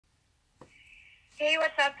Hey,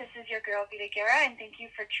 what's up? This is your girl, Vida Guerra, and thank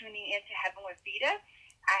you for tuning in to Heaven with Vida.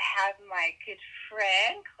 I have my good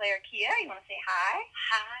friend, Klairia. You want to say hi?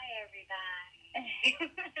 Hi,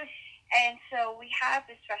 everybody. And so we have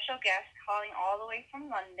this special guest calling all the way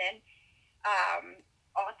from London,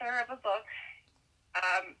 author of a book.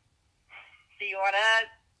 Do you want to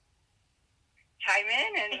chime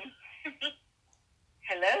in? And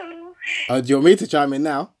hello? Do you want me to chime in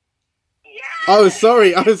now? Yeah. Oh,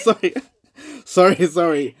 sorry. I'm sorry. sorry.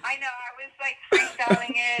 I know. I was like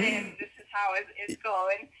freestyling it, and this is how it's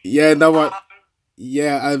going. Yeah, no what?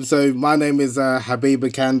 Yeah. So my name is Habeeb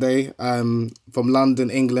Akande. From London,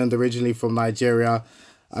 England, originally from Nigeria,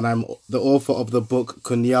 and I'm the author of the book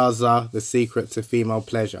Kunyaza: The Secret to Female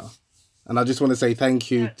Pleasure. And I just want to say thank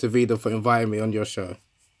you to Vida for inviting me on your show.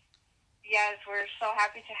 Yes, we're so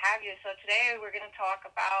happy to have you. So today we're going to talk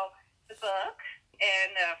about the book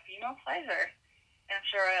and female pleasure. And I'm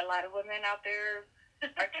sure a lot of women out there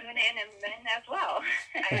are tuning in, and men as well.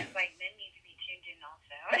 I was like, men need to be tuned in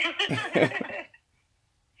also.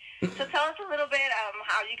 So tell us a little bit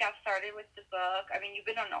how you got started with the book. I mean, you've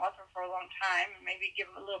been an author for a long time. Maybe give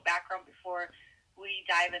a little background before we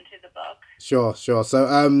dive into the book. Sure.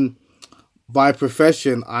 So by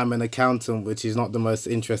profession, I'm an accountant, which is not the most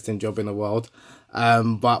interesting job in the world.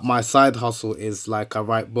 But my side hustle is like I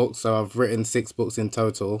write books. So I've written 6 books in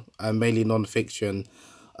total, mainly non-fiction,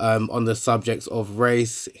 on the subjects of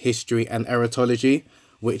race, history, and erotology,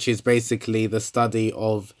 which is basically the study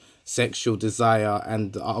of sexual desire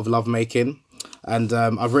and the art of lovemaking. And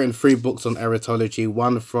I've written 3 books on erotology,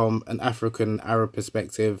 one from an African Arab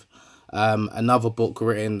perspective, another book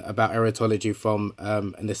written about erotology from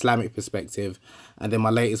an Islamic perspective, and then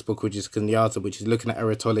my latest book, which is Kunyaza, which is looking at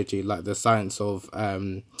erotology, like the science of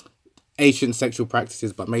ancient sexual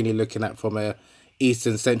practices, but mainly looking at from a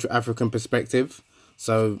Eastern Central African perspective.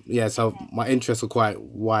 So yeah, so my interests are quite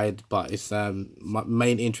wide, but it's my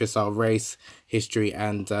main interests are race, history,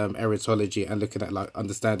 and erotology, and looking at like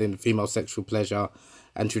understanding female sexual pleasure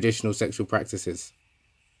and traditional sexual practices.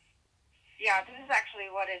 Yeah, this is actually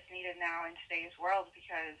what is needed now in today's world,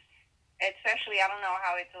 because especially, I don't know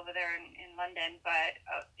how it's over there in London, but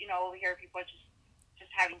over here people are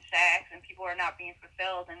just having sex, and people are not being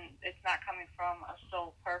fulfilled, and it's not coming from a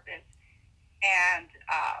sole purpose. And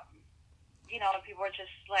people are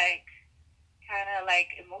just like kind of like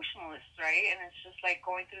emotionalists, right? And it's just like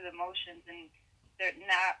going through the motions, and they're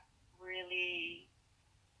not really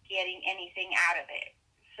getting anything out of it.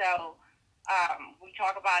 So we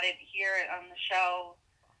talk about it here on the show,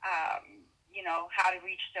 how to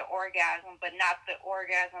reach the orgasm, but not the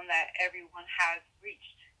orgasm that everyone has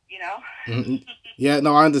reached, Yeah,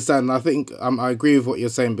 no, I understand. I think I agree with what you're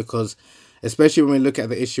saying, because especially when we look at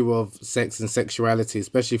the issue of sex and sexuality,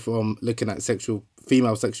 especially from looking at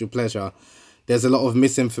female sexual pleasure, there's a lot of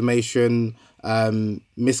misinformation,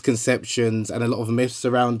 misconceptions, and a lot of myths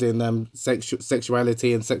surrounding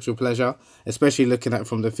sexuality and sexual pleasure, especially looking at it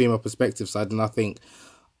from the female perspective side. And I think,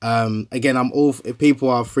 again, people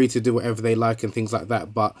are free to do whatever they like and things like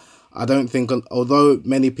that, but I don't think, although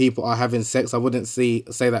many people are having sex, I wouldn't say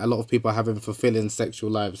that a lot of people are having fulfilling sexual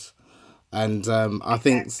lives. And I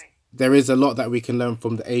think there is a lot that we can learn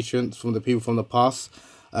from the ancients, from the people from the past.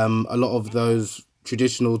 A lot of those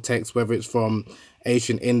traditional texts, whether it's from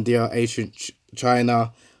ancient India, ancient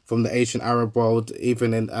China, from the ancient Arab world,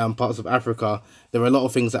 even in parts of Africa, there are a lot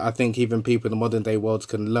of things that I think even people in the modern day world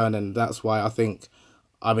can learn. And that's why I've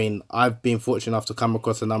been fortunate enough to come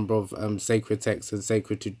across a number of sacred texts and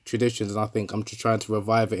sacred traditions, and I think I'm just trying to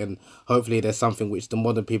revive it, and hopefully there's something which the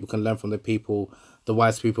modern people can learn from the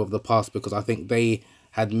wise people of the past, because I think they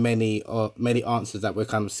had many answers that we're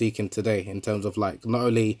kind of seeking today, in terms of like, not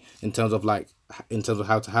only in terms of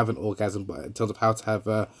how to have an orgasm, but in terms of how to have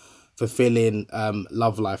a fulfilling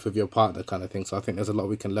love life with your partner, kind of thing. So I think there's a lot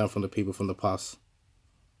we can learn from the people from the past.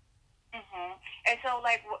 And so,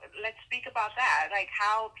 like, let's speak about that. Like,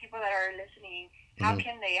 how people that are listening, how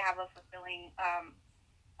can they have a fulfilling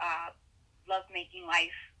love-making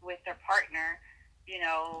life with their partner,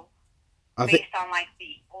 based on, like,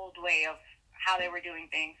 the old way of how they were doing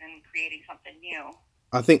things and creating something new?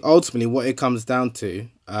 I think ultimately what it comes down to,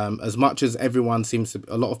 as much as a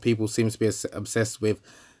lot of people seem to be obsessed with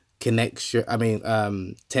connection,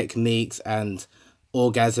 techniques and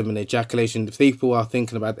orgasm and ejaculation, people are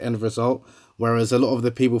thinking about the end result. Whereas a lot of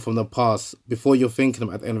the people from the past, before you're thinking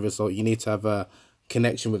about the end result, you need to have a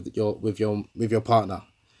connection with your partner.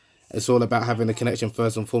 It's all about having a connection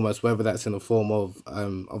first and foremost, whether that's in the form of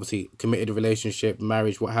obviously committed relationship,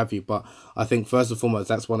 marriage, what have you. But I think first and foremost,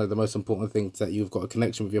 that's one of the most important things, that you've got a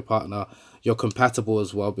connection with your partner. You're compatible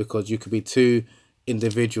as well, because you could be two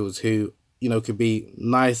individuals who could be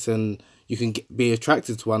nice and you can be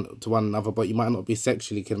attracted to one another, but you might not be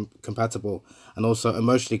sexually compatible and also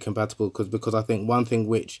emotionally compatible. Because I think one thing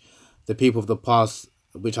which the people of the past,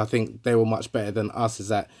 which I think they were much better than us, is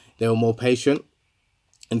that they were more patient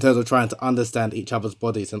in terms of trying to understand each other's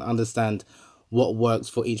bodies and understand what works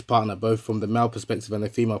for each partner, both from the male perspective and the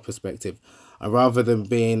female perspective. And rather than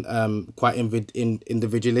being quite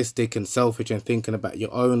individualistic and selfish and thinking about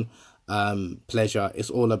your own pleasure, it's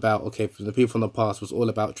all about, okay, for the people from the past, was all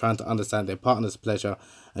about trying to understand their partner's pleasure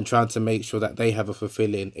and trying to make sure that they have a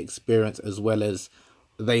fulfilling experience as well as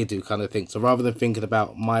they do, kind of thing. So rather than thinking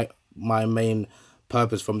about my main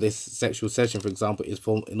purpose from this sexual session, for example, is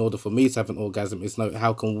in order for me to have an orgasm, is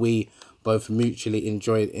how can we both mutually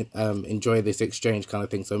enjoy this exchange, kind of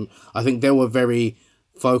thing. So I think they were very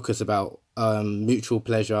focused about mutual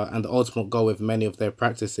pleasure, and the ultimate goal with many of their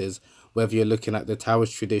practices, whether you're looking at the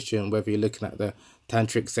Taoist tradition, whether you're looking at the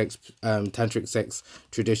tantric sex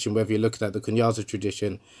tradition, whether you're looking at the Kunyaza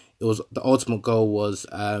tradition, the ultimate goal was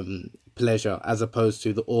pleasure, as opposed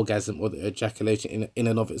to the orgasm or the ejaculation in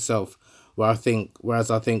and of itself. Whereas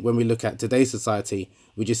I think when we look at today's society,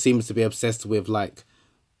 we just seems to be obsessed with like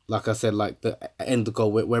I said, like the end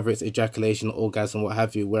goal, whether it's ejaculation, orgasm, what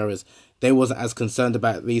have you. Whereas they wasn't as concerned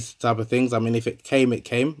about these type of things. I mean, if it came, it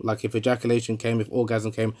came. Like if ejaculation came, if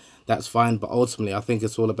orgasm came, that's fine. But ultimately, I think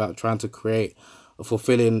it's all about trying to create a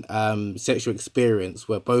fulfilling sexual experience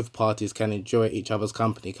where both parties can enjoy each other's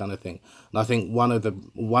company, kind of thing. And I think one of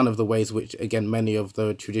the ways which, again, many of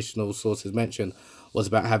the traditional sources mentioned was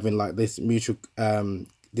about having like this mutual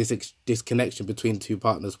this connection between two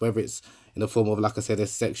partners, whether it's in the form of, like I said, a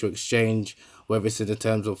sexual exchange, whether it's in the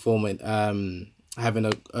terms of forming having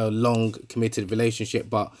a long committed relationship,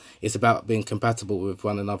 but it's about being compatible with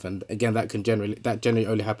one another. And again, that generally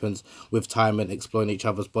only happens with time and exploring each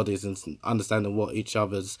other's bodies and understanding what each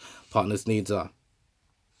other's partner's needs are.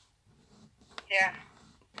 Yeah.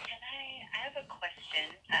 I have a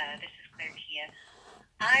question. This is Klairia.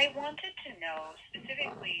 I wanted to know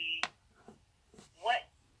specifically what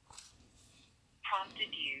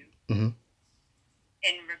prompted you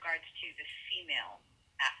in regards to the female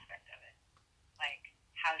aspect of it. Like,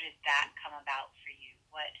 how did that come about for you?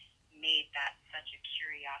 What made that such a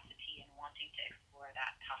curiosity and wanting to explore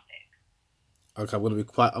that topic? Okay,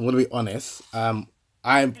 I'm gonna be honest.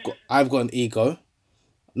 I've got an ego,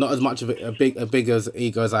 not as much of a big as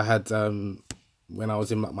ego as I had when I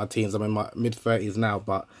was in my teens. I'm in my mid-30s now,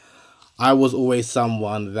 but I was always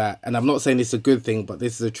someone that, and I'm not saying it's a good thing, but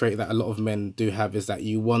this is a trait that a lot of men do have, is that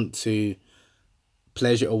you want to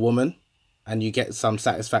pleasure a woman and you get some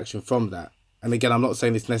satisfaction from that. And again, I'm not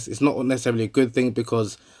saying it's not necessarily a good thing,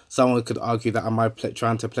 because someone could argue that am I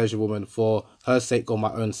trying to pleasure a woman for her sake or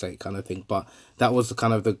my own sake, kind of thing. But that was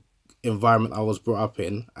kind of the environment I was brought up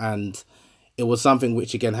in, and it was something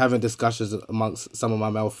which, again, having discussions amongst some of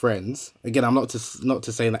my male friends, again, I'm not to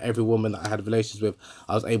say that every woman that I had relations with,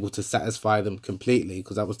 I was able to satisfy them completely,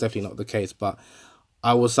 because that was definitely not the case. But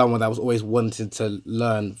I was someone that was always wanting to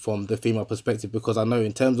learn from the female perspective, because I know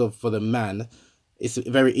in terms of for the man, it's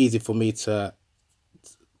very easy for me to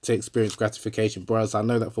experience gratification, whereas I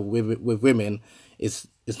know that with women, it's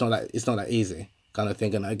not that easy, kind of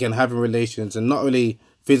thing. And again, having relations, and not only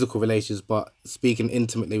physical relations, but speaking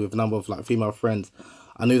intimately with a number of like female friends,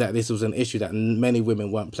 I knew that this was an issue that many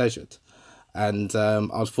women weren't pleasured. And I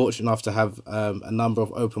was fortunate enough to have a number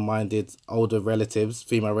of open-minded older relatives,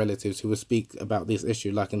 female relatives, who would speak about this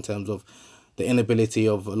issue, like in terms of the inability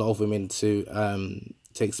of a lot of women to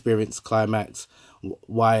experience climax,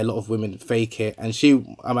 why a lot of women fake it. And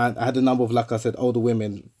I had a number of, like I said, older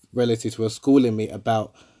women relatives who were schooling me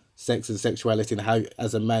about sex and sexuality, and how,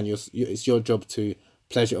 as a man, it's your job to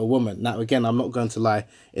pleasure a woman. Now, again, I'm not going to lie.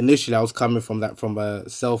 Initially, I was coming from a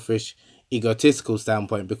selfish, egotistical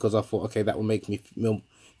standpoint, because I thought, okay, that will make me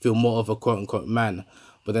feel more of a quote-unquote man.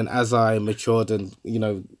 But then as I matured and,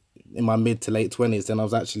 in my mid to late 20s, then I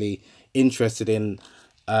was actually interested in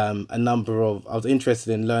I was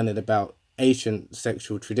interested in learning about ancient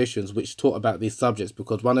sexual traditions which taught about these subjects,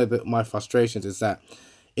 because one of my frustrations is that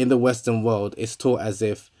in the Western world, it's taught as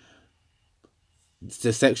if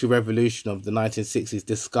the sexual revolution of the 1960s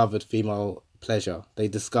discovered female pleasure. They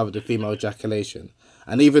discovered the female ejaculation.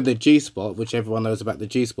 And even the G-spot, which everyone knows about the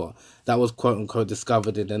G-spot, that was quote-unquote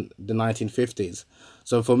discovered in the 1950s.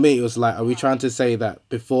 So for me, it was like, are we trying to say that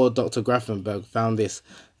before Dr. Grafenberg found this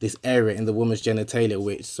area in the woman's genitalia,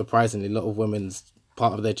 which surprisingly a lot of women's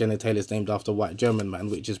part of their genitalia is named after a white German man,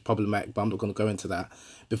 which is problematic, but I'm not going to go into that.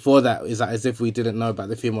 Before that, is that as if we didn't know about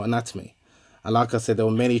the female anatomy. And like I said, there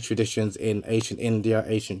were many traditions in ancient India,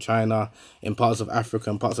 ancient China, in parts of Africa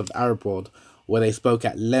and parts of the Arab world, where they spoke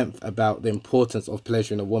at length about the importance of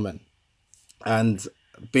pleasuring a woman. And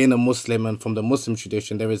being a Muslim, and from the Muslim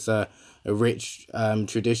tradition, there is a rich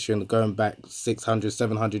tradition going back 600,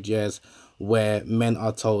 700 years, where men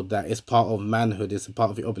are told that it's part of manhood, it's a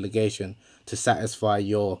part of your obligation to satisfy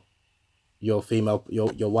your female,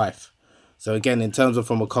 your wife. So again, in terms of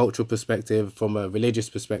from a cultural perspective, from a religious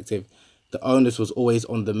perspective, the onus was always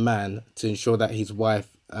on the man to ensure that his wife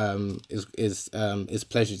is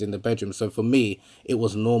pleasured in the bedroom. So for me, it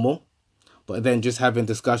was normal. But then just having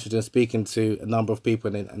discussions and speaking to a number of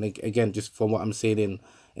people, and again, just from what I'm seeing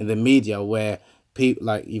in the media, where people,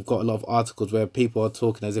 like, you've got a lot of articles where people are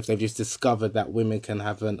talking as if they've just discovered that women can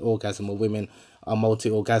have an orgasm, or women are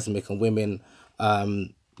multi-orgasmic, and women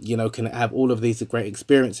can have all of these great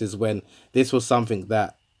experiences, when this was something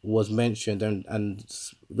that was mentioned and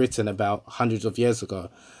written about hundreds of years ago.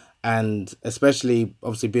 And especially,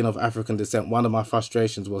 obviously, being of African descent, one of my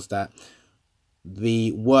frustrations was that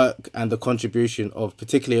the work and the contribution of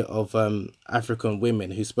particularly of African women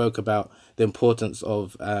who spoke about the importance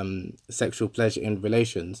of sexual pleasure in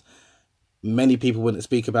relations, many people wouldn't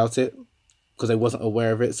speak about it because they wasn't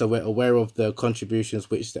aware of it. So we're aware of the contributions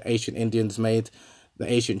which the ancient Indians made,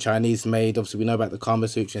 the ancient Chinese made. Obviously, we know about the Kama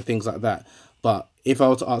Sutra and things like that. But if I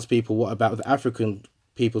were to ask people what about the African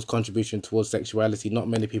people's contribution towards sexuality, not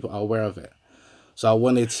many people are aware of it. So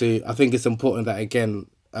I think it's important that, again,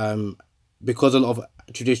 because a lot of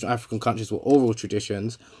traditional African countries were oral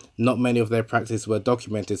traditions, not many of their practices were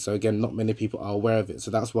documented. So again, not many people are aware of it. So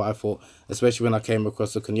that's why I thought, especially when I came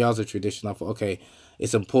across the Kunyaza tradition, I thought, okay,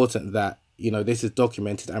 it's important that, this is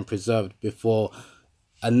documented and preserved before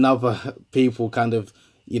another people kind of,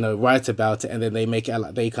 write about it, and then they make it out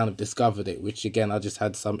like they kind of discovered it, which again, I just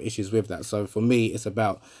had some issues with that. So for me, it's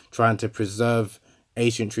about trying to preserve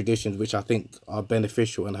ancient traditions, which I think are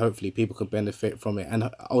beneficial, and hopefully people can benefit from it, and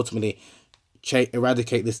ultimately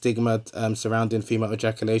eradicate the stigma surrounding female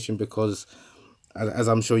ejaculation, because as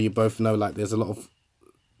I'm sure you both know, like, there's a lot of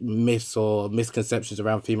myths or misconceptions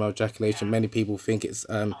around female ejaculation. Many people think it's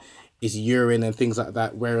urine and things like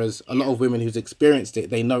that, whereas a lot of women who's experienced it,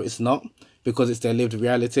 they know it's not, because it's their lived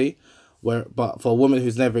reality. But for a woman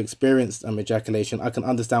who's never experienced ejaculation, I can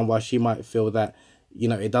understand why she might feel that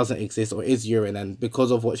it doesn't exist or is urine, and because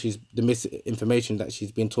of the misinformation that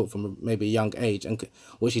she's been taught from maybe a young age, and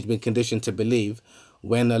what she's been conditioned to believe,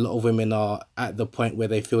 when a lot of women are at the point where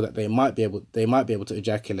they feel that they might be able to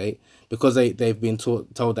ejaculate, because they've been told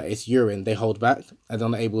that it's urine, they hold back and they're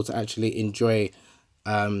not able to actually enjoy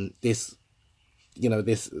this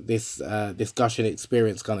gushing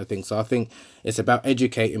experience kind of thing. So I think it's about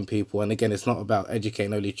educating people, and again, it's not about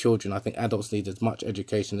educating only children. I think adults need as much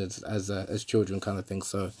education as children kind of thing.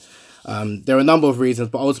 So there are a number of reasons,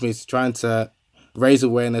 but ultimately it's trying to raise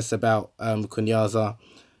awareness about Kunyaza,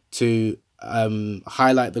 to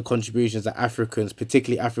highlight the contributions that Africans,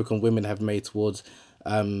 particularly African women, have made towards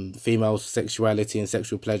female sexuality and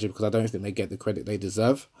sexual pleasure, because I don't think they get the credit they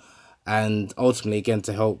deserve. And ultimately, again,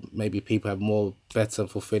 to help maybe people have more better,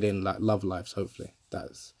 fulfilling, like, love lives. Hopefully,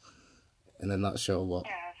 that's in a nutshell what.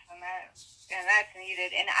 Yes, and that's needed.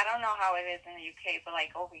 And I don't know how it is in the UK, but like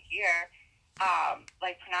over here,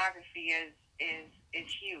 like pornography is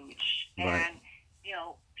huge, Right. and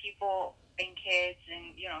people and kids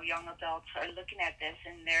and young adults are looking at this,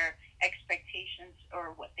 and their expectations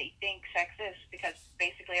or what they think sex is, because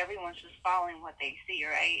basically everyone's just following what they see,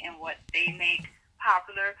 right, and what they make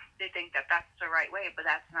popular. They think that that's the right way, but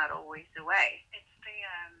that's not always the way. It's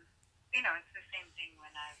it's the same thing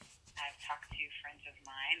when I've talked to friends of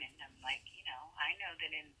mine, and I'm like, I know that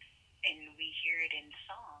we hear it in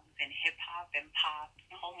songs and hip hop and pop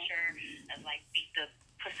culture, and like beat the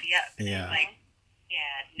pussy up. And Yeah. it's like,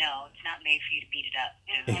 yeah, no, it's not made for you to beat it up.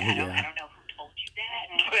 I don't know who told you that,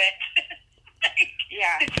 but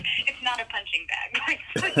it's not a punching bag.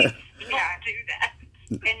 Don't do that.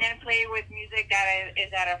 And then play with music that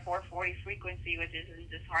is at a 440 frequency, which is in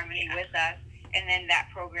disharmony with us, and then that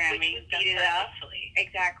programming beat it up.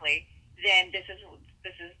 Exactly. Then this is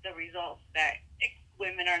the results, that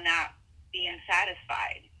women are not being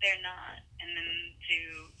satisfied. They're not. And then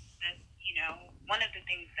one of the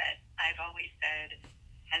things that I've always said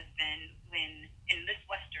has been, when in this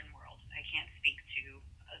Western world, I can't speak to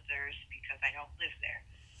others because I don't live there,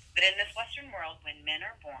 but in this Western world, when men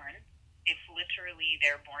are born, it's literally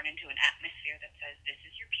they're born into an atmosphere that says, this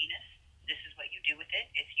is your penis, this is what you do with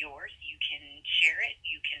it, it's yours, you can share it,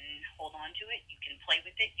 you can hold on to it, you can play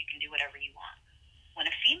with it, you can do whatever you want.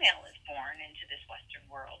 When a female is born into this Western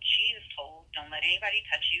world, she is told, don't let anybody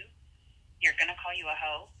touch you, you're going to call you a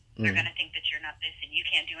hoe, they're going to think that you're not this, and you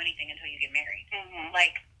can't do anything until you get married. Mm-hmm.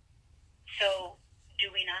 So do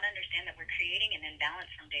we not understand that we're creating an imbalance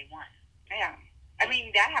from day one? Yeah. I mean,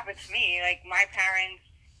 that happened to me. Like, my parents,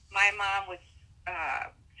 my mom was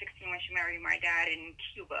 16 when she married my dad in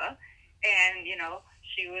Cuba. And, you know,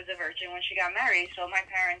 she was a virgin when she got married. So my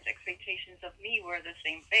parents' expectations of me were the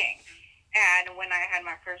same thing. And when I had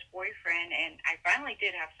my first boyfriend and I finally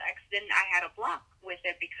did have sex, then I had a block with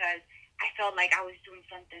it because I felt like I was doing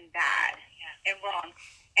something bad and wrong.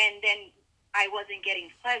 And then I wasn't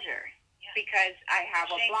getting pleasure because I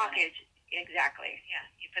have a blockage. Exactly. Yeah.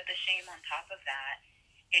 You put the shame on top of that.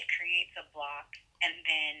 It creates a block, and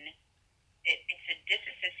then it's a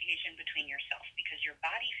disassociation between yourself because your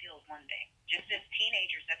body feels one thing. Just as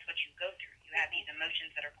teenagers, that's what you go through. You have these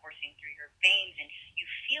emotions that are coursing through your veins, and you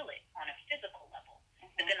feel it on a physical level.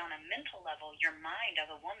 But then on a mental level, your mind as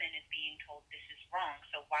a woman is being told this is wrong.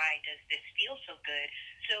 So why does this feel so good?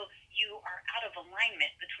 So you are out of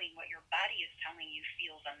alignment between what your body is telling you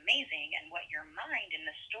feels amazing and what your mind in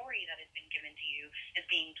the story that has been given to you is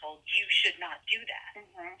being told you should not do that.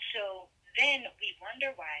 So then we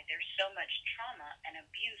wonder why there's so much trauma and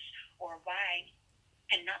abuse, or why,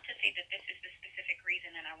 and not to say that this is the specific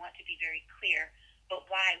reason, and I want to be very clear, but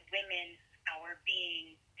why women are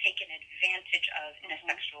being taken advantage of in a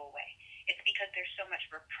sexual way. It's because there's so much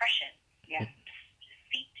repression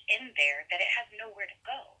seeped in there that it has nowhere to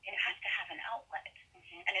go. It has to have an outlet.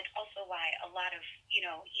 And it's also why a lot of, you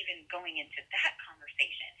know, even going into that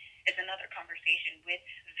conversation is another conversation with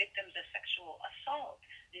victims of sexual assault,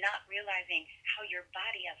 not realizing how your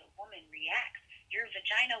body as a woman reacts. Your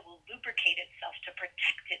vagina will lubricate itself to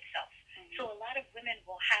protect itself. So a lot of women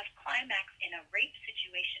will have climax in a rape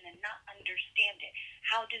situation and not understand it.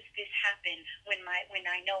 How does this happen when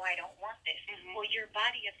I know I don't want this? Well, your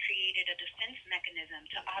body has created a defense mechanism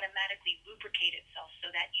to automatically lubricate itself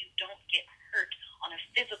so that you don't get hurt on a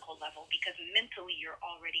physical level because mentally you're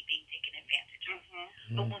already being taken advantage of.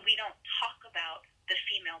 But when we don't talk about the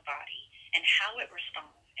female body and how it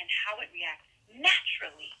responds and how it reacts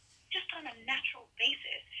naturally, just on a natural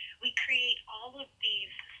basis, we create all of these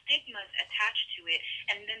stigmas attached to it,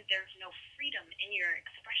 and then there's no freedom in your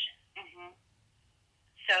expression.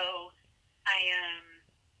 So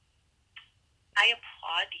I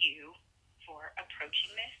applaud you for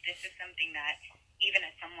approaching this. This is something that, even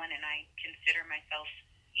as someone, and I consider myself,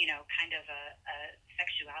 you know, kind of a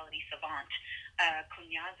sexuality savant,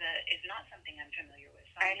 Kunyaza is not something I'm familiar with.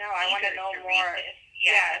 So I know. I want to know more.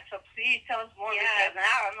 Yeah, so please tell us more because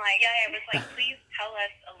now I'm like... I was like, please tell us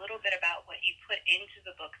a little bit about what you put into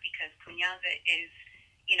the book because Kunyaza is,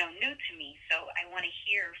 you know, new to me. So I want to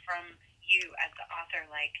hear from you as the author,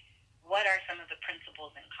 like, what are some of the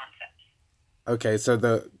principles and concepts? Okay, so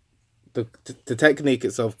the technique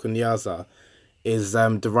itself, Kunyaza, is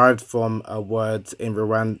derived from a word in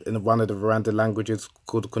one of the Rwanda languages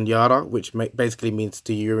called Kunyara, which basically means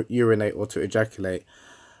to urinate or to ejaculate.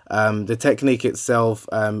 The technique itself,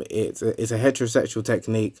 it's a heterosexual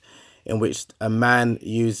technique in which a man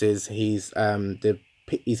uses his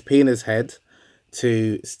penis head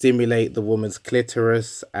to stimulate the woman's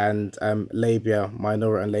clitoris and labia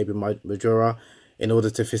minora and labia majora in order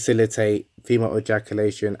to facilitate female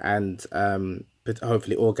ejaculation and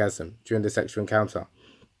hopefully orgasm during the sexual encounter.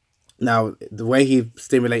 Now, the way he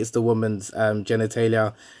stimulates the woman's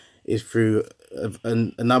genitalia is through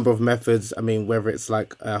a number of methods. I mean, whether it's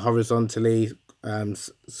like horizontally,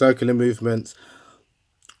 circular movements,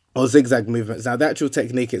 or zigzag movements. Now, the actual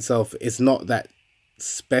technique itself is not that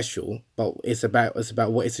special, but it's about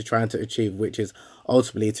what it's trying to achieve, which is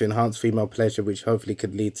ultimately to enhance female pleasure, which hopefully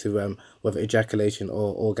could lead to whether ejaculation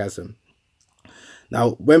or orgasm.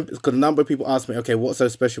 Now, because a number of people ask me, okay, what's so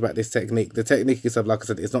special about this technique? The technique itself, like I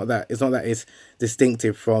said, it's not that it's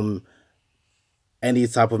distinctive from any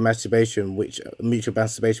type of masturbation, mutual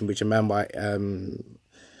masturbation, which a man might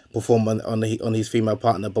perform on his female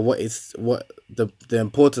partner. But the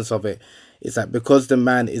importance of it is that because the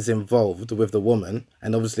man is involved with the woman,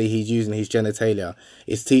 and obviously he's using his genitalia,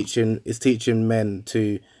 it's teaching men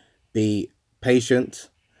to be patient.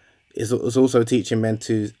 It's also teaching men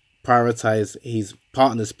to prioritize his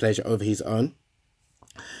partner's pleasure over his own.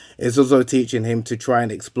 It's also teaching him to try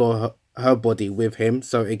and explore her body with him.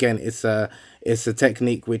 So again, it's a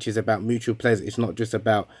technique which is about mutual pleasure. It's not just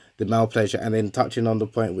about the male pleasure. And then touching on the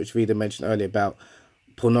point which Vida mentioned earlier about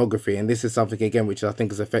pornography, and this is something again which I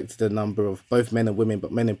think has affected a number of both men and women,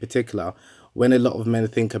 but men in particular. When a lot of men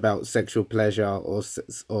think about sexual pleasure or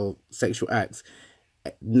sexual acts,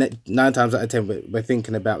 9 times out of 10 we're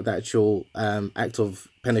thinking about the actual act of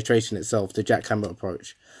penetration itself, the jackhammer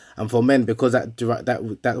approach. And for men, because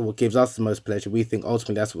that what gives us the most pleasure, we think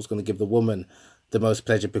ultimately that's what's going to give the woman the most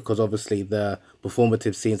pleasure, because obviously the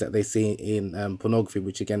performative scenes that they see in pornography,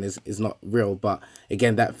 which again is not real, but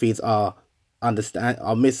again that feeds our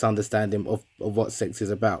misunderstanding of what sex is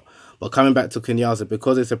about. But coming back to Kunyaza,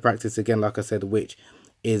 because it's a practice, again, like I said, which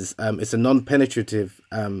is it's a non-penetrative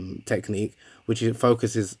technique, which it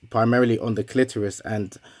focuses primarily on the clitoris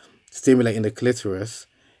and stimulating the clitoris.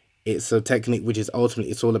 It's a technique which is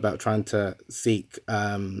ultimately, it's all about trying to seek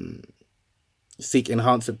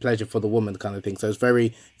enhanced pleasure for the woman, kind of thing. So it's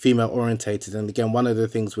very female orientated. And again, one of the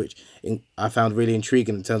things which I found really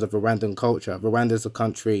intriguing in terms of Rwandan culture. Rwanda is a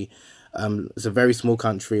country, it's a very small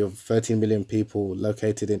country of 13 million people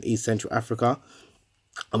located in East Central Africa.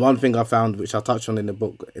 And one thing I found, which I touched on in the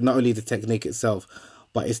book, not only the technique itself,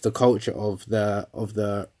 but it's the culture of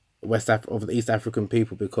the East African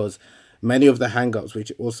people, because many of the hang-ups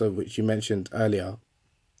which you mentioned earlier,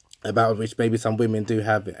 about which maybe some women do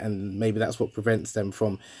have, and maybe that's what prevents them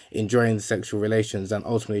from enjoying sexual relations and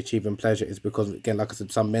ultimately achieving pleasure, is because, again, like I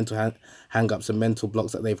said, some mental hang-ups and mental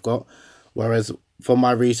blocks that they've got. Whereas from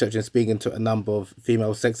my research and speaking to a number of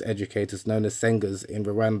female sex educators known as Sengas in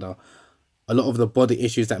Rwanda, a lot of the body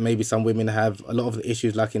issues that maybe some women have, a lot of the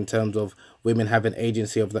issues like in terms of women having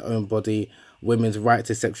agency of their own body, women's right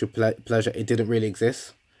to sexual pleasure, it didn't really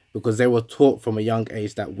exist, because they were taught from a young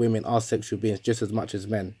age that women are sexual beings just as much as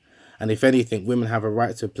men. And if anything, women have a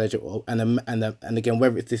right to pleasure, and again,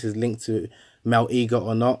 whether this is linked to male ego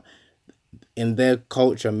or not, in their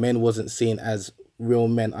culture, men wasn't seen as real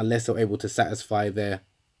men unless they're able to satisfy their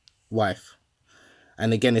wife.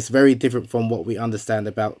 And again, it's very different from what we understand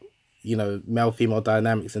about, male-female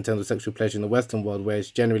dynamics in terms of sexual pleasure in the Western world, where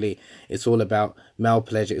generally it's all about male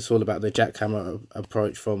pleasure, it's all about the jackhammer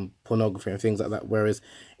approach from pornography and things like that. Whereas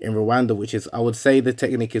in Rwanda, which is, I would say the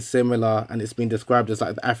technique is similar, and it's been described as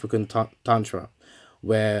like the African tantra,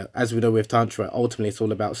 where, as we know with tantra, ultimately it's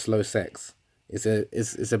all about slow sex.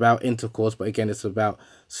 It's about intercourse, but again, it's about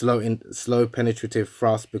slow penetrative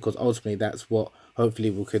thrust, because ultimately that's what hopefully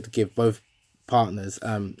we could give both partners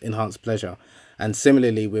enhanced pleasure. And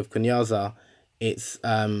similarly with Kunyaza, it's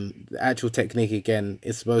the actual technique, again,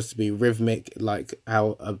 is supposed to be rhythmic, like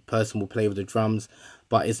how a person will play with the drums,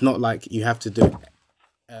 but it's not like you have to do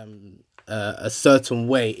a certain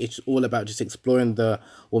way. It's all about just exploring the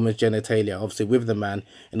woman's genitalia, obviously with the man,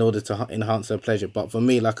 in order to enhance her pleasure. But for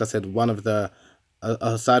me, like I said, one of the,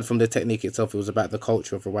 aside from the technique itself, it was about the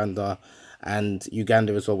culture of Rwanda and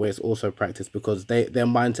Uganda as well, where it's also practiced, because their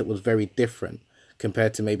mindset was very different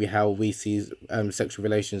compared to maybe how we see sexual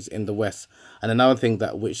relations in the West. And another thing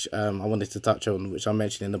that which I wanted to touch on, which I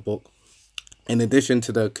mentioned in the book, in addition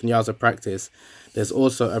to the Kunyaza practice, there's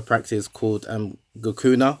also a practice called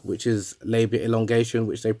gukuna, which is labia elongation,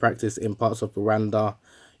 which they practice in parts of Rwanda,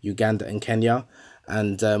 Uganda and Kenya.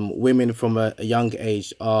 And women from a young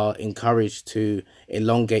age are encouraged to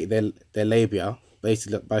elongate their labia,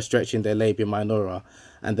 basically by stretching their labia minora.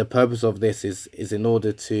 And the purpose of this is in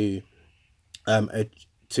order to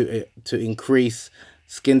increase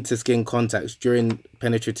skin-to-skin contacts during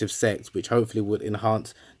penetrative sex, which hopefully would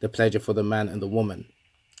enhance the pleasure for the man and the woman.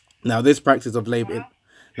 Now, this practice of labia,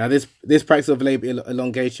 this practice of labia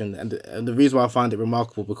elongation, and the reason why I find it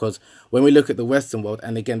remarkable, because when we look at the Western world,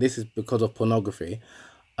 and again, this is because of pornography,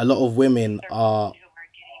 a lot of women are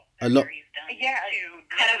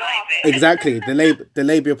exactly the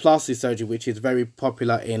labiaplasty surgery, which is very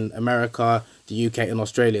popular in America, the UK, and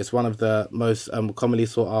Australia. It's one of the most commonly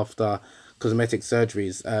sought after cosmetic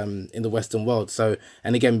surgeries in the Western world. So,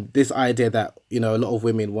 and again, this idea that a lot of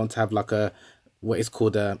women want to have like what is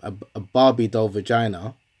called a Barbie doll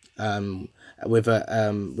vagina, with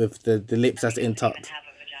the lips that's intact.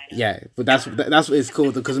 Yeah, but that's what it's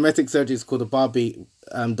called. The cosmetic surgery is called a Barbie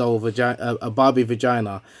doll vagina, a Barbie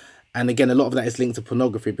vagina. And again, a lot of that is linked to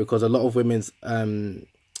pornography, because a lot of women's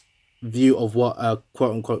view of what a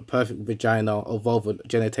quote unquote perfect vagina or vulva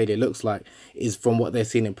genitalia looks like is from what they're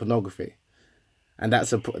seeing in pornography, and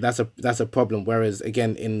that's a problem. Whereas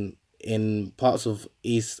again, in parts of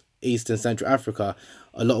East and Central Africa,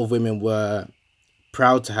 a lot of women were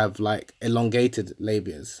proud to have like elongated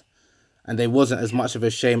labias, and there wasn't as much of a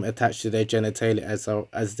shame attached to their genitalia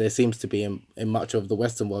as there seems to be in much of the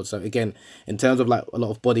Western world. So again, in terms of like a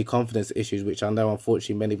lot of body confidence issues, which I know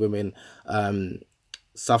unfortunately many women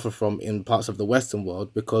suffer from in parts of the Western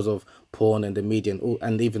world because of porn and the media,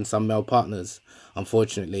 and even some male partners,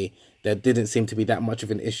 unfortunately, there didn't seem to be that much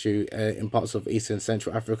of an issue in parts of East and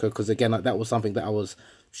Central Africa, because again, like, that was something that I was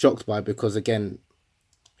shocked by, because again,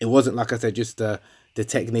 it wasn't, like I said, just the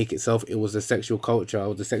technique itself, it was the sexual culture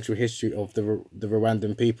or the sexual history of the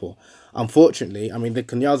Rwandan people. Unfortunately, I mean, the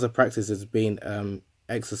Kunyaza practice has been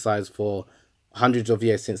exercised for hundreds of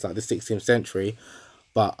years since like the 16th century.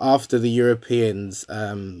 But after the Europeans,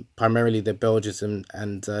 primarily the Belgians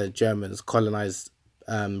and Germans, colonized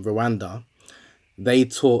Rwanda, they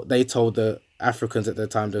told the Africans at the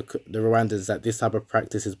time, the Rwandans, that this type of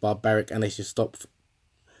practice is barbaric and they should stop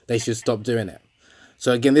doing it.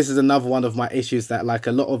 So again, this is another one of my issues, that like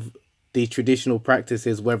a lot of the traditional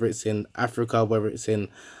practices, whether it's in Africa, whether it's in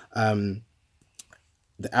the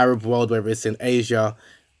Arab world, whether it's in Asia,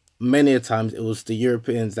 many a times it was the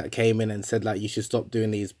Europeans that came in and said like you should stop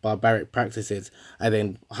doing these barbaric practices, and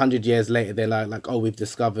then 100 years later they're like, oh, we've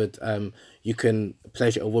discovered you can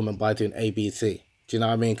pleasure a woman by doing ABC. Do you know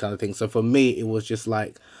what I mean, kind of thing. So for me, it was just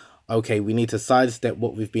like, okay, we need to sidestep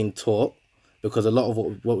what we've been taught, because a lot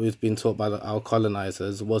of what we've been taught by our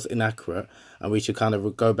colonizers was inaccurate, and we should kind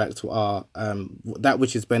of go back to our that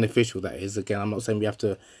which is beneficial. That is, again, I'm not saying we have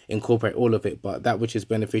to incorporate all of it, but that which is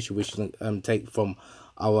beneficial we should take from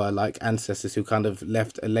our like ancestors, who kind of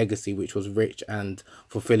left a legacy which was rich and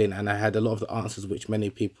fulfilling, and I had a lot of the answers which many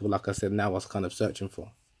people, like I said, now are kind of searching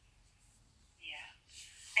for.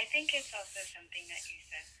 Yeah. I think it's also something that you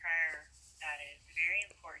said prior that is very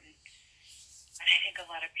important. And I think a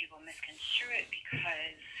lot of people misconstrue it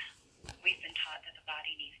because we've been taught that the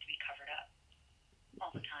body needs to be covered up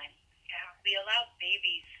all the time. Yeah. We allow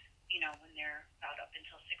babies, when they're about up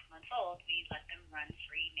until 6 months old, we let them run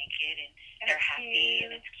free naked and they're happy and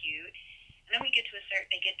it's cute. And then they get to a certain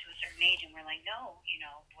age and we're like, no,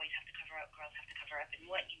 boys have to cover up, girls have to cover up. And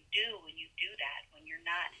what you do when you do that, when you're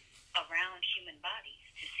not around human bodies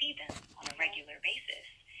to see them on a regular basis,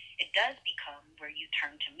 it does become where you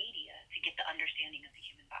turn to media to get the understanding of the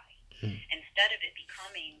human body. Instead of it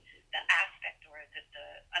becoming the aspect or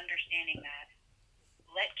the understanding that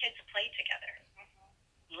let kids play together,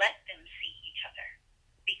 let them see each other.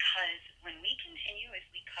 Because when we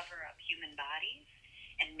continuously cover up human bodies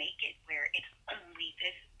and make it where it's only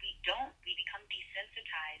this, we become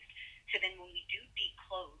desensitized to then when we do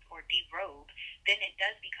declothe or derobe, then it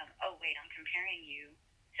does become, oh wait, I'm comparing you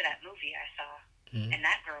to that movie I saw, and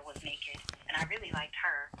that girl was naked, and I really liked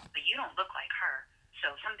her, but you don't look like her,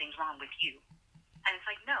 so something's wrong with you. And it's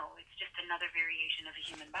like, no, it's just another variation of a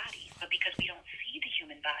human body. But because we don't see the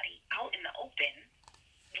human body out in the open,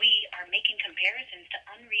 we are making comparisons to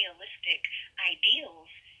unrealistic ideals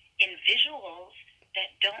in visuals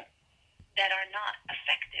that are not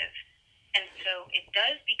effective. And so it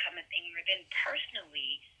does become a thing where then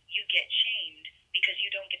personally you get shamed because you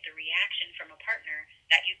don't get the reaction from a partner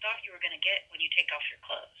that you thought you were going to get when you take off your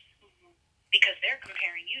clothes. Because they're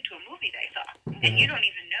comparing you to a movie they saw, and you don't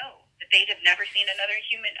even know that they'd have never seen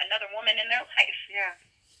another woman in their life. Yeah,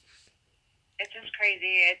 it's just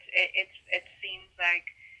crazy. It seems like,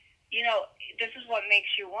 this is what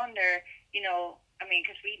makes you wonder.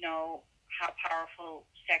 Because we know how powerful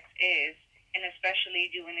sex is, and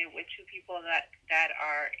especially doing it with two people that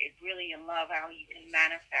are really in love, how you can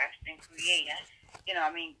manifest and create.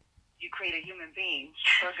 You create a human being,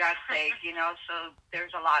 for God's sake, so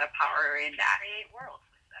there's a lot of power in that. Create worlds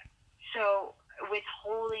with sex. So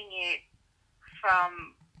withholding it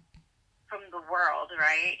from the world,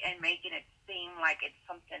 right, and making it seem like it's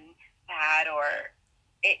something bad, or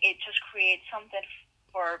it just creates something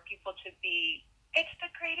for people to be. It's the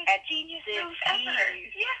greatest genius move ever.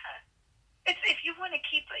 Yeah. It's if you want to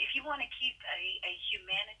keep a humanity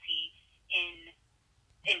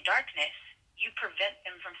in darkness, you prevent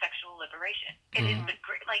them from sexual liberation. It is the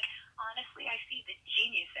great, honestly, I see the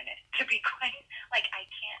genius in it, to be quite, I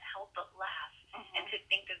can't help but laugh and to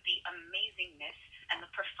think of the amazingness and the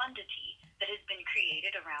profundity that has been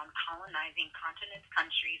created around colonizing continents,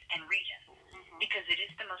 countries, and regions. Because it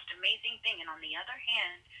is the most amazing thing. And on the other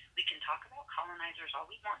hand, we can talk about colonizers all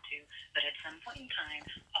we want to, but at some point in time,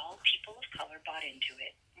 all people of color bought into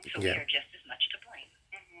it. So we are just as much to blame.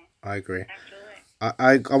 I agree. Absolutely.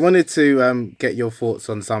 I wanted to get your thoughts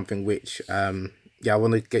on something which I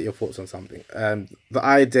want to get your thoughts on something. The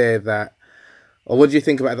idea that, or what do you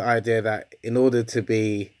think about the idea that in order to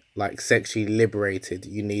be sexually liberated,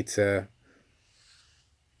 you need to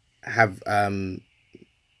have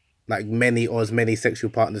many or as many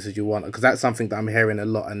sexual partners as you want? Because that's something that I'm hearing a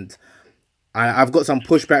lot, and I've got some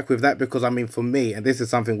pushback with that, because for me, and this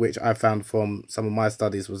is something which I found from some of my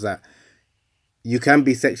studies, was that you can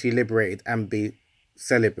be sexually liberated and be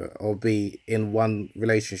celibate or be in one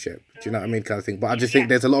relationship. Do you know what I mean, kind of thing? But I just think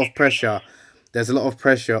there's a lot of pressure. There's a lot of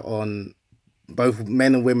pressure on both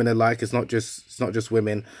men and women alike. It's not just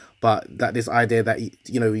women, but that this idea that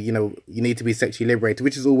you need to be sexually liberated,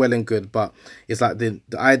 which is all well and good, but it's like the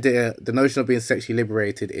idea, the notion of being sexually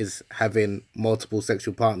liberated is having multiple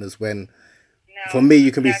sexual partners. When for me,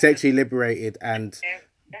 you can be sexually liberated and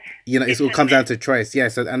you know, it all comes down to choice. Yeah,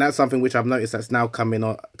 so, and that's something which I've noticed that's now coming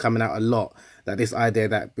out a lot. That this idea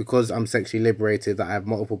that because I'm sexually liberated, that I have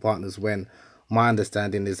multiple partners. When my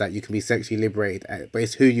understanding is that you can be sexually liberated, but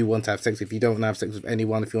it's who you want to have sex with. If you don't want to have sex with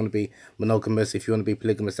anyone, if you want to be monogamous, if you want to be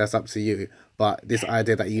polygamous, that's up to you. But this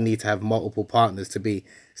idea that you need to have multiple partners to be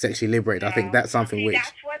sexually liberated, I think that's something which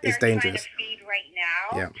is dangerous. Trying to feed right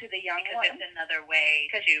now to the young ones. It's another way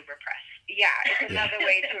to repress. Yeah, it's another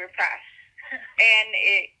way to repress. And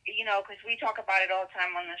it, you know, because we talk about it all the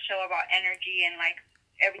time on the show about energy, and like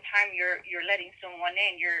every time you're letting someone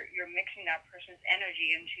in, you're mixing that person's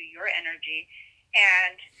energy into your energy,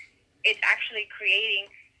 and it's actually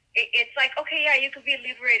creating. It's like, okay, yeah, you could be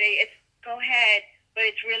liberated. It's go ahead, but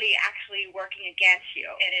it's really actually working against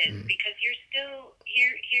you. It is because you're still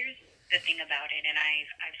here. Here's the thing about it, and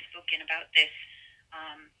I've spoken about this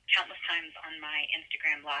countless times on my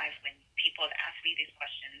Instagram live when people have asked me these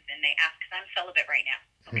questions, and they ask, because I'm celibate right now,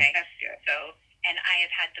 okay? That's good. So, and I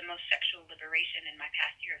have had the most sexual liberation in my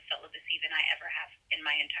past year of celibacy than I ever have in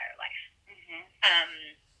my entire life.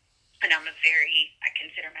 And I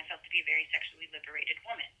consider myself to be a very sexually liberated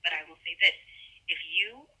woman, but I will say this, if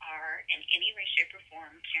you are in any way, shape, or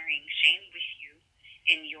form carrying shame with you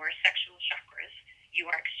in your sexual chakras, you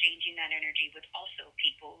are exchanging that energy with also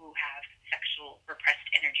people who have sexual repressed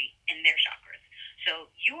energy in their chakras. So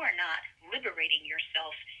you are not liberating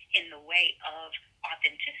yourself in the way of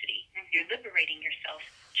authenticity. You're liberating yourself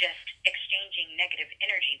just exchanging negative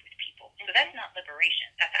energy with people. So that's not liberation.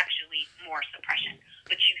 That's actually more suppression.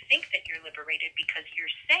 But you think that you're liberated because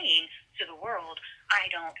you're saying to the world, I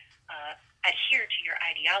don't adhere to your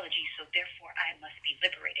ideology, so therefore I must be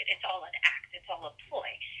liberated. It's all an act. It's all a ploy.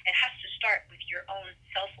 It has to start with your own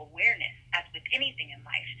self-awareness, as with anything in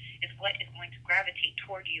life, is what is going to gravitate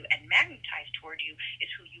toward you and magnetize toward you is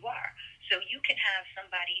who you are. So you can have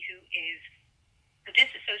somebody who is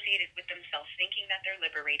disassociated with themselves, thinking that they're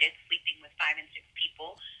liberated, sleeping with 5 and 6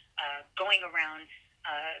 people, going around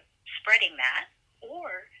spreading that,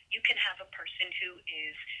 or you can have a person who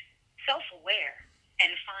is self-aware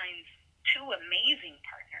and finds 2 amazing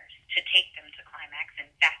partners to take them to climax, and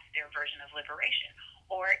that's their version of liberation.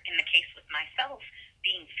 Or in the case with myself,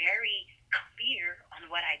 being very clear on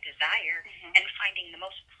what I desire and finding the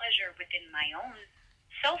most pleasure within my own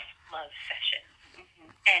self-love sessions.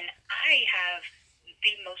 And I have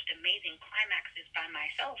the most amazing climaxes by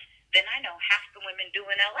myself than I know half the women do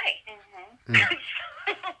in LA.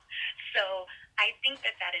 So I think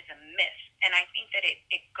that is a myth, and I think that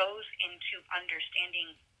it goes into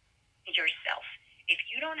understanding yourself. If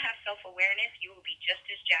you don't have self-awareness, you will be just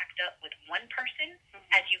as jacked up with one person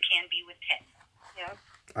as you can be with 10. Yep.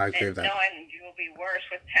 I agree with that. No, and you will be worse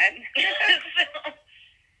with 10.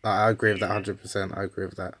 I agree with that 100%. I agree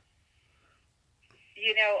with that.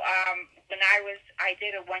 You know, when I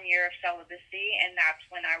did a 1 year of celibacy, and that's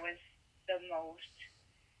when I was the most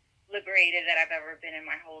liberated that I've ever been in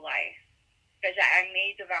my whole life. Because I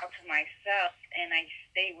made the vow to myself, and I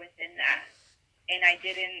stayed within that, and I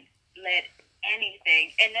didn't let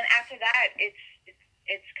anything. And then after that,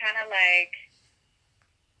 it's kind of like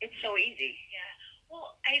it's so easy. Yeah.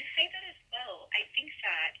 Well, I say that as well. I think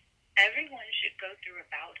that everyone should go through a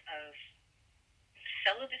bout of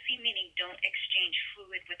celibacy, meaning don't exchange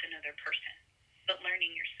fluid with another person, but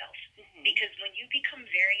learning yourself. Because when you become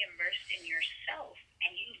very immersed in yourself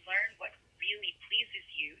and you learn what really pleases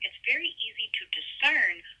you, it's very easy to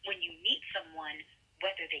discern when you meet someone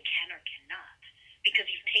whether they can or cannot. Because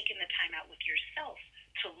you've taken the time out with yourself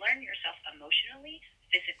to learn yourself emotionally,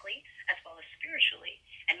 physically, as well as spiritually.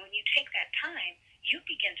 And when you take that time, you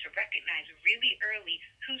begin to recognize really early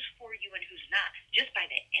who's for you and who's not, just by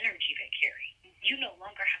the energy they carry. You no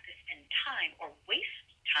longer have to spend time or waste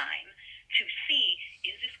time to see,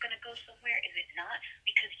 is this going to go somewhere? Is it not?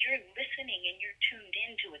 Because you're listening and you're tuned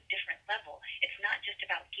into a different level. It's not just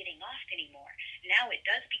about getting off anymore. Now it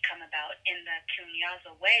does become about, in the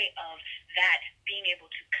Kunyaza way of that, being able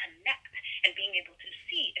to connect and being able to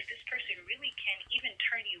see if this person really can even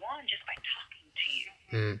turn you on just by talking to you.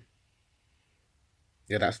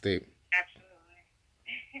 Yeah, that's deep. Absolutely.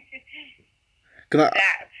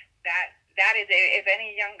 That is it. If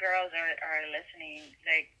any young girls are listening,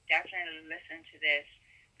 like, definitely listen to this,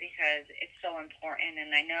 because it's so important.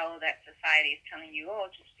 And I know that society is telling you, oh,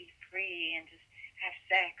 just be free and just have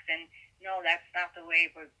sex. And no, that's not the way,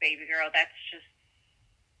 but baby girl, that's just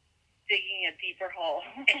digging a deeper hole.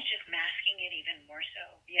 It's just masking it even more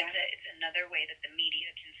so. Yeah. It's another way that the media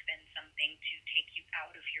can spin something to take you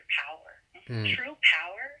out of your power. True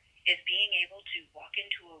power is being able to walk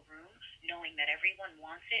into a room knowing that everyone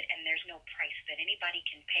wants it and there's no price that anybody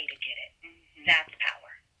can pay to get it. That's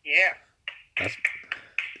power. Yeah.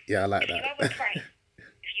 Yeah, I like If you that. have a price,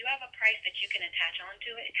 if you have a price that you can attach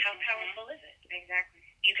onto it, how powerful is it? Exactly.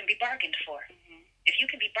 You can be bargained for. If you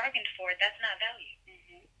can be bargained for, that's not value.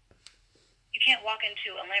 You can't walk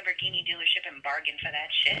into a Lamborghini dealership and bargain for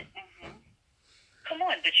that shit. Come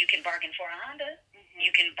on, but you can bargain for a Honda.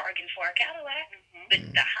 You can bargain for a Cadillac. But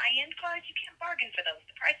the high-end cars, you can't bargain for those.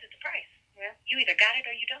 The price is the price. Yeah. You either got it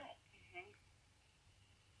or you don't.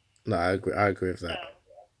 No, I agree with that. So,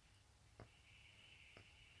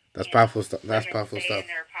 That's powerful stuff. That's Women powerful stay stuff. in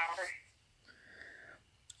their power.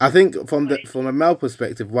 I think from a male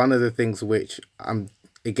perspective, one of the things which I'm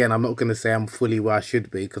not going to say I'm fully where I should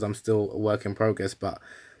be because I'm still a work in progress, but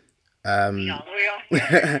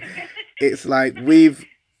it's like coming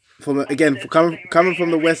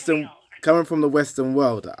from the Western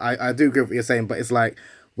world, I do agree with what you're saying, but it's like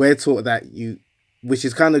we're taught that which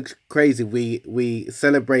is kind of crazy. We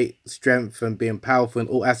celebrate strength and being powerful in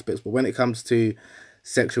all aspects, but when it comes to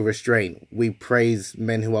sexual restraint, we praise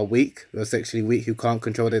men who are weak, who are sexually weak, who can't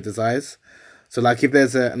control their desires. So like if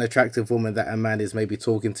there's an attractive woman that a man is maybe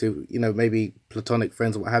talking to, maybe platonic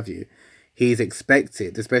friends or what have you, he's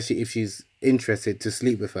expected, especially if she's interested, to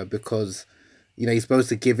sleep with her because, he's supposed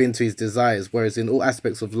to give in to his desires. Whereas in all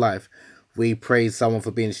aspects of life, we praise someone for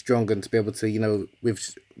being strong and to be able to,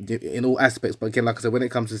 in all aspects. But again, like I said, when it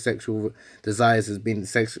comes to sexual desires, as being to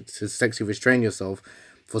sexually restrain yourself,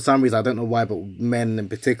 for some reason, I don't know why, but men in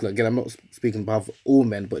particular, again, I'm not speaking about all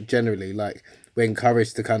men, but generally, like, we're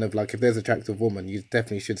encouraged to kind of, like, if there's an attractive woman, you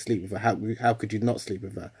definitely should sleep with her. How could you not sleep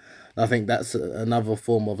with her? And I think that's another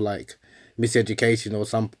form of, like, miseducation or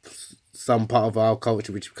some part of our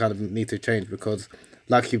culture which we kind of need to change because,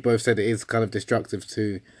 like you both said, it is kind of destructive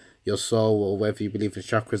to your soul or whether you believe in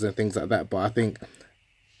chakras and things like that. But I think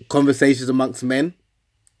conversations amongst men,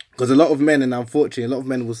 because a lot of men, and unfortunately, a lot of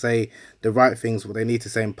men will say the right things, what they need to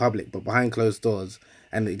say in public, but behind closed doors,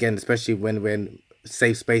 and again, especially when we're in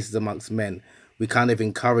safe spaces amongst men, we kind of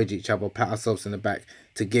encourage each other, pat ourselves in the back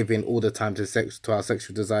to give in all the time to our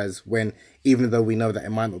sexual desires when, even though we know that it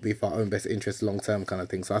might not be for our own best interest long term kind of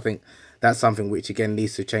thing. So I think that's something which, again,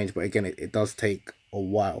 needs to change, but again, it does take a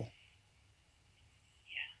while.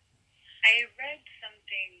 Yeah. I read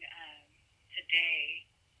something today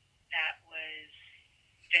that was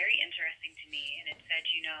very interesting to me, and it said,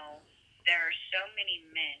 there are so many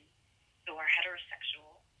men who are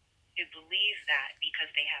heterosexual who believe that because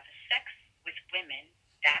they have sex with women,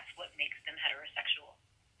 that's what makes them heterosexual.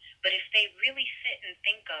 But if they really sit and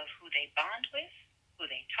think of who they bond with, who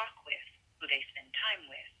they talk with, who they spend time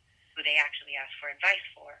with, who they actually ask for advice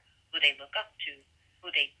for, who they look up to,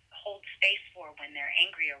 who they hold space for when they're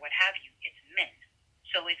angry or what have you, it's men.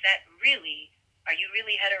 So are you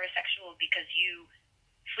really heterosexual because you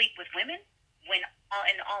sleep with women? When,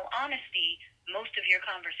 in all honesty, most of your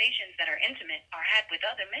conversations that are intimate are had with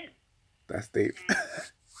other men. That's deep.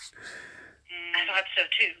 I thought so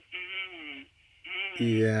too.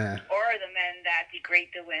 Yeah. Or the men that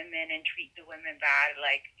degrade the women and treat the women bad,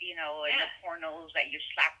 like, in the pornos that you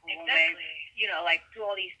slap a woman, like do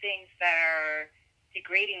all these things that are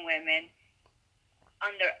degrading women.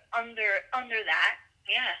 Under that,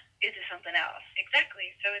 is something else.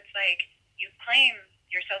 Exactly. So it's like you claim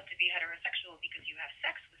yourself to be heterosexual because you have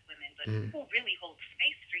sex with women, but who really holds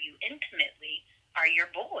space for you intimately are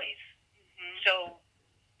your boys. So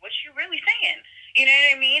what you really saying? You know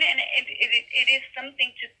what I mean? And it is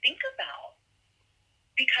something to think about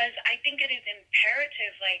because I think it is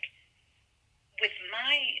imperative, like with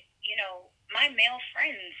my male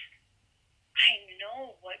friends, I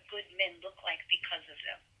know what good men look like because of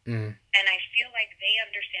them. And I feel like they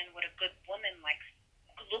understand what a good woman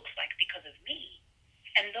looks like because of me.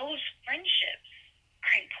 And those friendships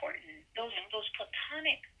are important. Those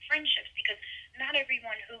platonic friendships, because not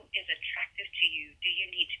everyone who is attractive to you do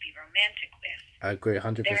you need to be romantic with. I agree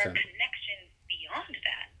 100%. There are connections beyond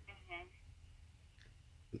that.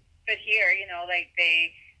 But here, like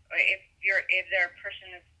if they're a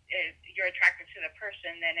person, if you're attracted to the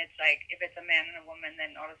person, then it's like if it's a man and a woman,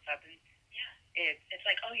 then all of a sudden, it's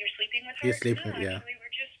like, oh, you're sleeping with her? You're sleeping, Actually,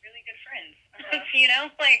 we're just really good friends. Like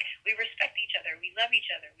we respect each other, we love each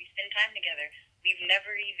other, we spend time together. We've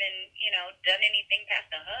never even, done anything past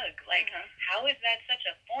a hug. Like, how is that such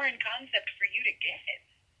a foreign concept for you to get?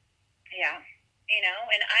 Yeah.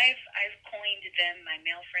 And I've coined them, my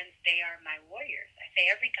male friends, they are my warriors. I say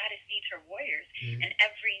every goddess needs her warriors, and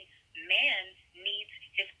every man needs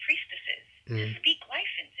his priestesses to speak life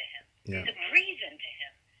into him, to breathe into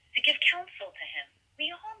him, to give counsel to him. We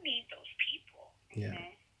all need those people. Yeah.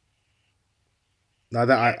 No,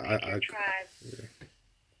 that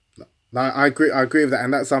I agree with that,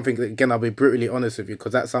 and that's something that, again, I'll be brutally honest with you,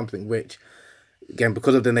 because that's something which, again,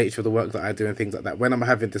 because of the nature of the work that I do and things like that, when I'm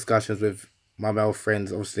having discussions with my male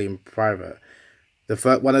friends, obviously in private,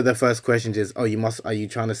 one of the first questions is, "Oh, are you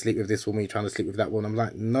trying to sleep with this woman? Are you trying to sleep with that woman?" I'm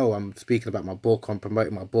like, "No, I'm speaking about my book. I'm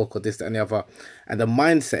promoting my book, or this, that, and the other." And the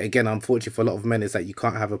mindset, again, unfortunately for a lot of men, is that you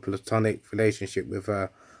can't have a platonic relationship with a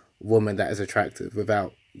woman that is attractive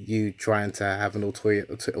without you trying to have an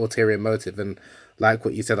ulterior motive. And like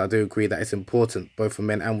what you said, I do agree that it's important both for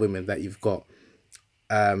men and women that you've got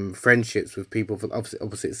friendships with people of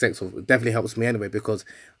opposite sex. It definitely helps me anyway because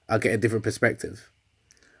I get a different perspective.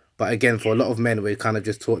 But again, for a lot of men, we're kind of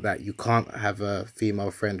just taught that you can't have a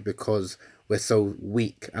female friend because we're so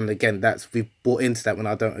weak. And again, we've bought into that when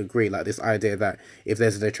I don't agree. Like this idea that if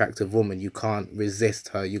there's an attractive woman, you can't resist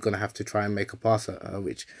her. You're going to have to try and make a pass at her,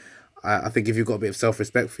 which I think if you've got a bit of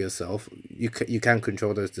self-respect for yourself, you can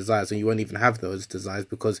control those desires, and you won't even have those desires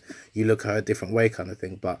because you look at her a different way kind of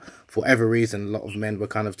thing. But for whatever reason, a lot of men were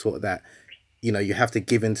kind of taught that, you have to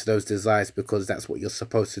give in to those desires because that's what you're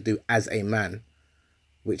supposed to do as a man,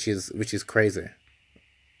 which is crazy.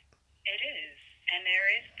 It is, and there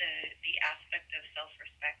is the aspect of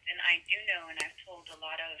self-respect, and I do know, and I've told a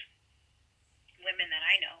lot of women that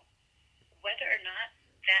I know, whether or not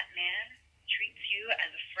that man treats you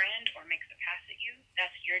as a friend or makes a pass at you,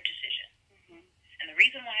 that's your decision. Mm-hmm. And the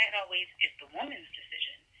reason why it always is the woman's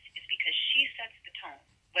decision is because she sets the tone.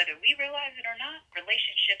 Whether we realize it or not,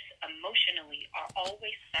 relationships emotionally are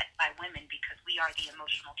always set by women because we are the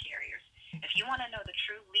emotional carriers. If you want to know the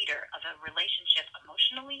true leader of a relationship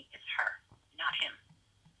emotionally, it's her, not him.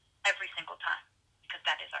 Every single time. Because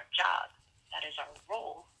that is our job. That is our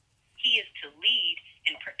role. He is to lead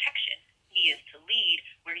in protection. He is to lead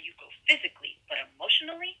where you go physically, but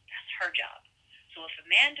emotionally, that's her job. So if a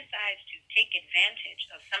man decides to take advantage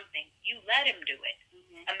of something, you let him do it.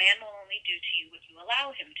 Mm-hmm. A man will only do to you what you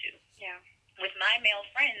allow him to. Yeah. With my male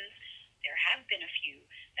friends, there have been a few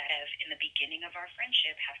that have, in the beginning of our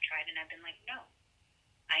friendship, have tried, and I've been like, no,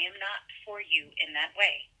 I am not for you in that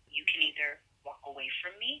way. You can either walk away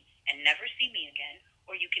from me and never see me again,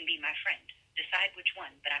 or you can be my friend. Decide which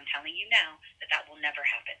one, but I'm telling you now that will never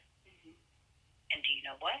happen. Mm-hmm. And do you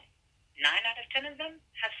know what? 9 out of 10 of them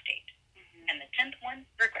have stayed. Mm-hmm. And the 10th one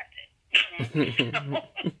regrets it. Mm-hmm.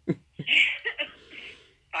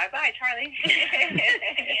 Bye-bye, Charlie.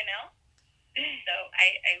 You know? So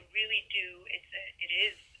I really do. It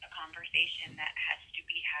is a conversation that has to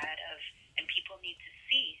be had and people need to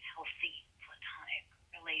see healthy platonic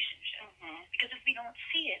relationships. Mm-hmm. Because if we don't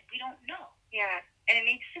see it, we don't know. Yeah, and it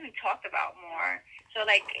needs to be talked about more. So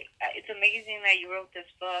like, it's amazing that you wrote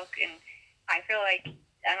this book, and I feel like,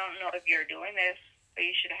 I don't know if you're doing this, but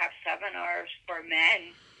you should have seminars for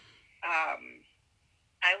men.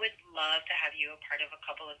 I would love to have you a part of a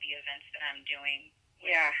couple of the events that I'm doing.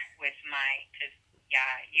 With because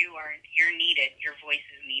you're needed. Your voice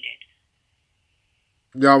is needed.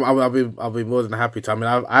 Yeah, I'll be more than happy to. I mean,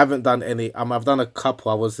 I haven't done any. I've done a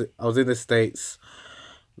couple. I was in the States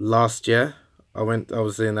last year. I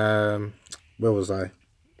was in where was I?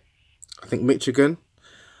 I think Michigan.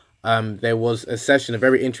 There was a session, a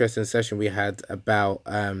very interesting session we had about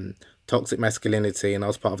toxic masculinity, and I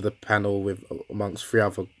was part of the panel amongst 3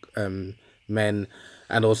 other men.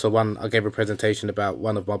 And also I gave a presentation about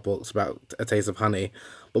one of my books about A Taste of Honey.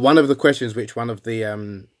 But one of the questions which one of the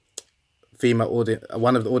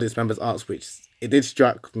audience members asked, which it did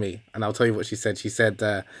struck me, and I'll tell you what she said. She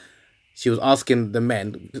said she was asking the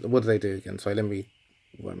men, what do they do again? Sorry, let me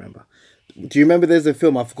remember. Do you remember there's a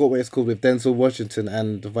film, I forgot what it's called, with Denzel Washington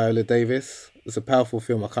and Viola Davis? It's a powerful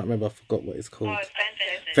film. I can't remember. I forgot what it's called.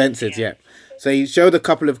 Oh, Fences. Fences, yeah. So he showed a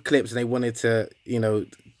couple of clips and they wanted to,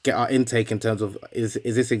 get our intake in terms of is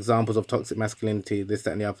this examples of toxic masculinity, this,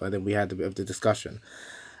 that, and the other. And then we had a bit of the discussion.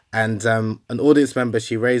 And an audience member,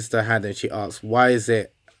 she raised her hand and she asked, why is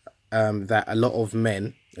it that a lot of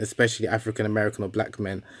men, especially African-American or black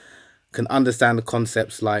men, can understand the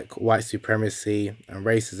concepts like white supremacy and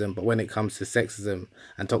racism, but when it comes to sexism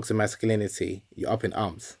and toxic masculinity, you're up in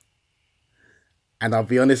arms? And I'll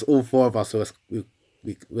be honest, all 4 of us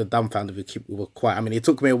we were dumbfounded. We were quiet. I mean, it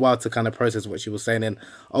took me a while to kind of process what she was saying, and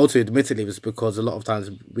also, admittedly, it was because a lot of times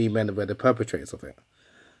we men were the perpetrators of it.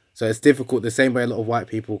 So it's difficult, the same way a lot of white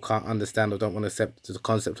people can't understand or don't want to accept the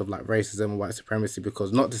concept of like racism and white supremacy,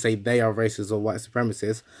 because not to say they are racist or white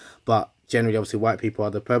supremacists, but generally, obviously, white people are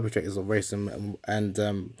the perpetrators of racism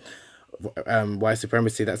and white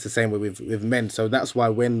supremacy. That's the same way with men. So that's why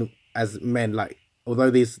when, as men, like, although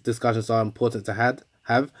these discussions are important to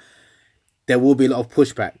have, there will be a lot of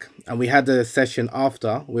pushback. And we had a session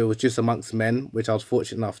after where it was just amongst men, which I was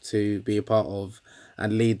fortunate enough to be a part of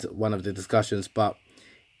and lead one of the discussions. But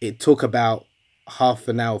it took about half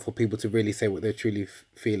an hour for people to really say what they're truly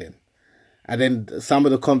feeling. And then some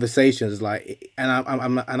of the conversations, like, and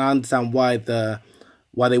I understand why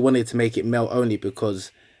they wanted to make it male only,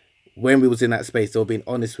 because when we was in that space, they were being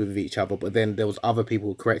honest with each other. But then there was other people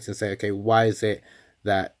who correct and say, okay, why is it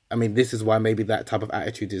that? I mean, this is why maybe that type of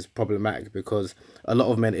attitude is problematic, because a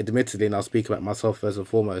lot of men, admittedly, and I'll speak about myself first and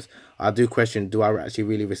foremost, I do question: do I actually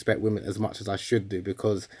really respect women as much as I should do?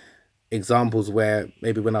 Because examples where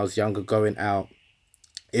maybe when I was younger, going out,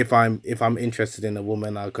 if I'm interested in a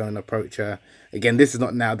woman, I'll go and approach her. Again, this is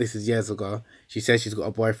not now, this is years ago. She says she's got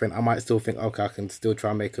a boyfriend. I might still think, okay, I can still try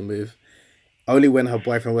and make a move. Only when her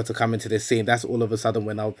boyfriend were to come into the scene, that's all of a sudden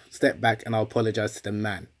when I'll step back and I'll apologize to the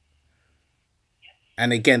man.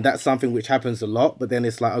 And again, that's something which happens a lot, but then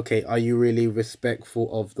it's like, okay, are you really respectful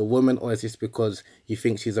of the woman, or is this because you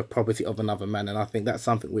think she's a property of another man? And I think that's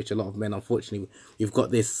something which a lot of men, unfortunately, you've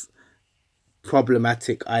got this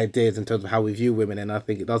problematic ideas in terms of how we view women, and I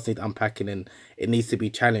think it does need unpacking, and it needs to be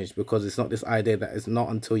challenged, because it's not this idea that it's not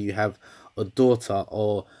until you have a daughter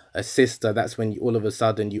or a sister that's when all of a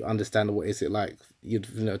sudden you understand what is it like, you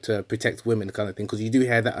know, to protect women, kind of thing. Because you do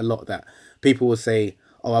hear that a lot, that people will say,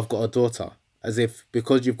 oh, I've got a daughter, as if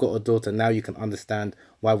because you've got a daughter now you can understand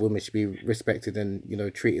why women should be respected and, you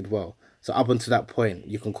know, treated well. So up until that point,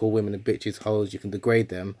 you can call women bitches, hoes, you can degrade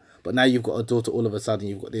them. But now you've got a daughter, all of a sudden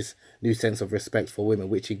you've got this new sense of respect for women,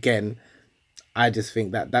 which again, I just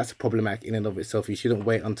think that that's problematic in and of itself. You shouldn't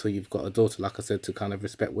wait until you've got a daughter, like I said, to kind of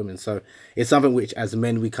respect women. So it's something which as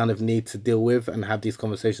men we kind of need to deal with and have these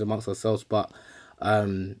conversations amongst ourselves. But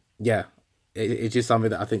yeah, it's just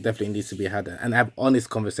something that I think definitely needs to be had, and have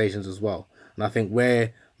honest conversations as well. And I think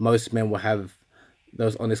where most men will have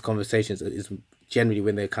those honest conversations is generally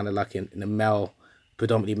when they're kind of like in a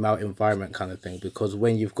predominantly male environment kind of thing. Because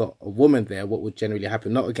when you've got a woman there, what would generally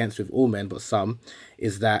happen, not against with all men, but some,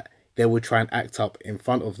 is that they will try and act up in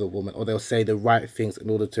front of the woman, or they'll say the right things in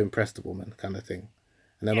order to impress the woman, kind of thing.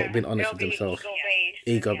 And they're not being honest with themselves.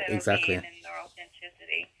 Ego, exactly. In their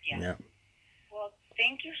authenticity. Yeah. Well,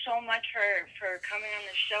 thank you so much for coming on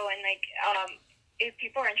the show. And like, if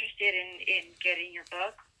people are interested in getting your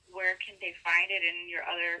book, where can they find it, and your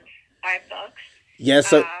other 5 books? Yeah,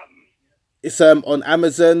 so it's on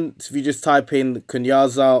Amazon. So if you just type in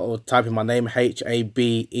Kunyaza, or type in my name,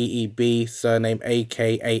 Habeeb, surname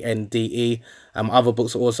Akande. Other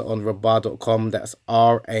books are also on rabah.com. That's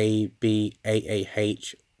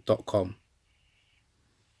RABAAH.com.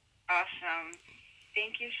 Awesome.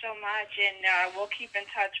 Thank you so much, and we'll keep in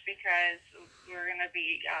touch, because we're going to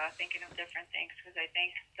be thinking of different things, because I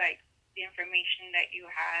think like the information that you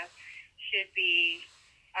have should be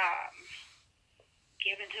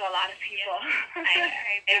given to a lot of people.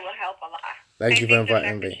 It will help a lot. Thank you for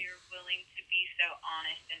inviting me. You're willing to be so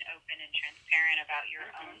honest and open and transparent about your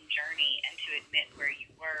own journey, and to admit where you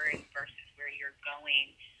were and versus where you're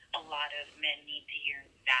going. A lot of men need to hear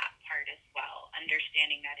that part as well,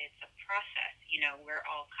 understanding that it's a process. You know, we're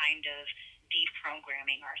all kind of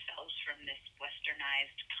deprogramming ourselves from this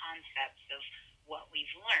westernized concepts of what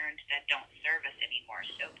we've learned that don't serve us anymore.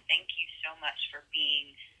 So thank you so much for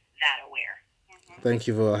being that aware. Thank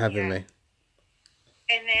you for having me.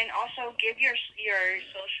 And then also give your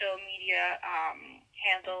social media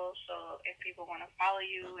handles, so if people want to follow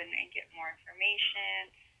you and get more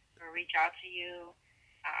information or reach out to you,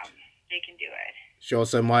 they can do it. Sure.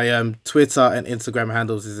 So my Twitter and Instagram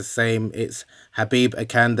handles is the same. It's Habeeb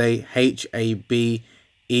Akande, HABEEB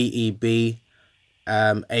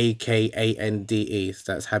AKANDE.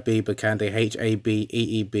 So that's Habeeb Akande,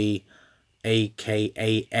 HABEEB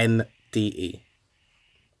AKANDE.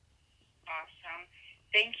 Awesome.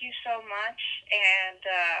 Thank you so much. And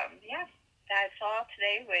yeah, that's all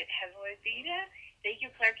today with Heaven with Vida. Thank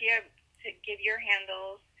you, Klairia, to give your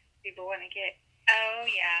handles. People want to get. Oh,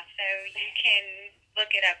 yeah. So you can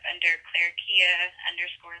look it up under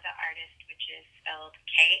Klairia_the artist, which is spelled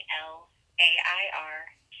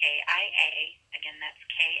KLAIRKIA. Again, that's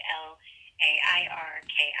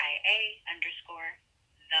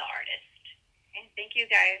KLAIRKIA_the artist. And thank you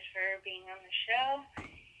guys for being on the show.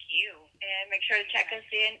 Thank you. And make sure to check us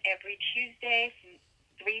in every Tuesday from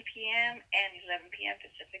 3 p.m. and 11 p.m.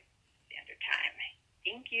 Pacific Standard Time.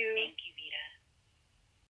 Thank you. Thank you.